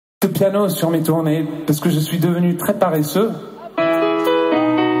Ce piano sur mes tournées parce que je suis devenu très paresseux.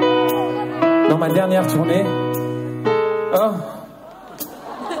 Dans ma dernière tournée, oh,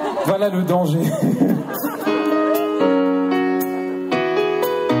 voilà le danger.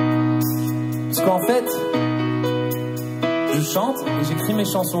 Parce qu'en fait, je chante et j'écris mes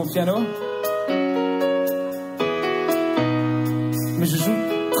chansons au piano, mais je joue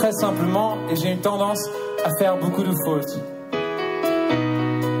très simplement et j'ai une tendance à faire beaucoup de fautes.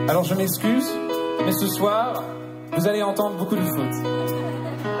 Alors je m'excuse, mais ce soir, vous allez entendre beaucoup de fautes.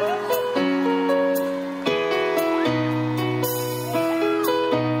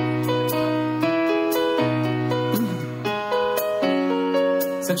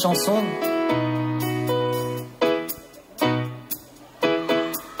 Cette chanson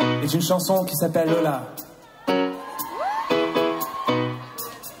est une chanson qui s'appelle Lola.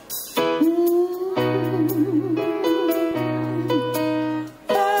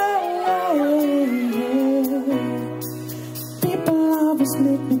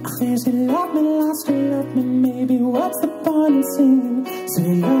 Make me crazy, love me, lost me, love me, maybe. What's the point in singing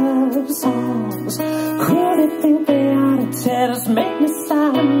silly love songs? Could they think they ought to tell us? Make me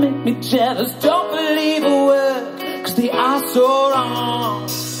silent, make me jealous. Don't believe a word, cause they are so wrong.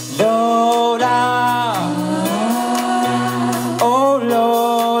 Lola, oh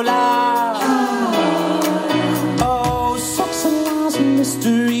Lola, oh, sex and lies and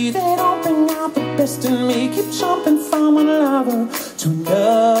mystery, they don't bring out the best in me. Keep jumping from one lover to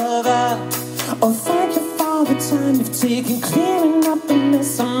another. Oh, thank you for the time you've taken cleaning up the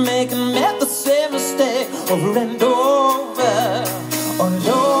mess I'm making. Made the same mistake over and over. Oh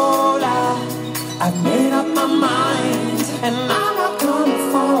Lola, I've made up my mind, and I'm not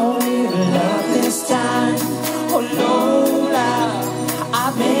gonna fall in love this time. Oh Lola,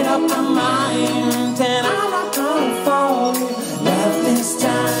 I've made up my mind, and I'm not gonna fall in love this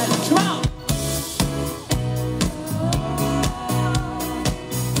time. Come on!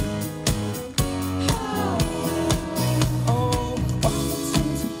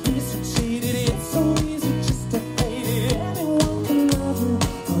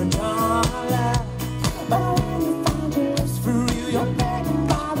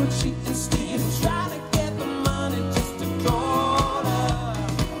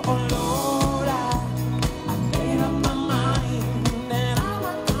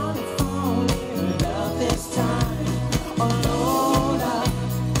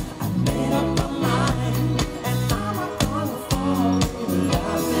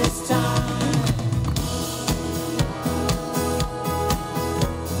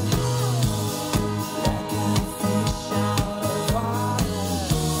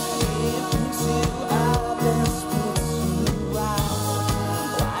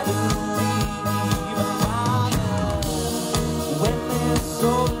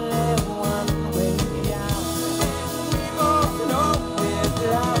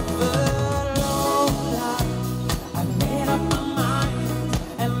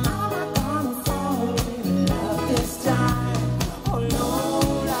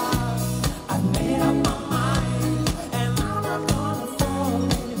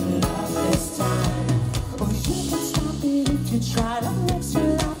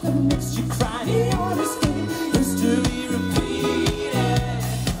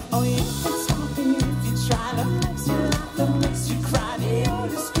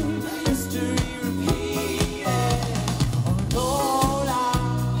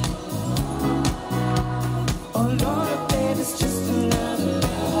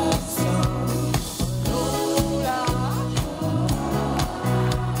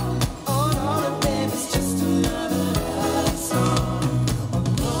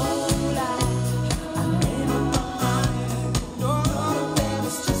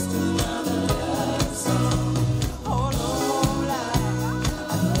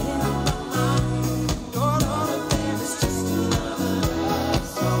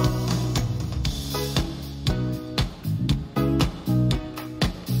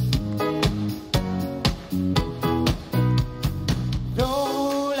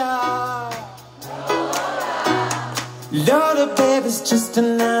 Lola, baby's just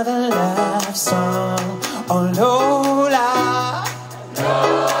another love song. Oh Lola,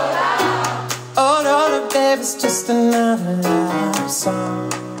 Lola. Oh Lola, baby's just another love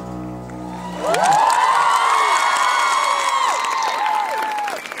song.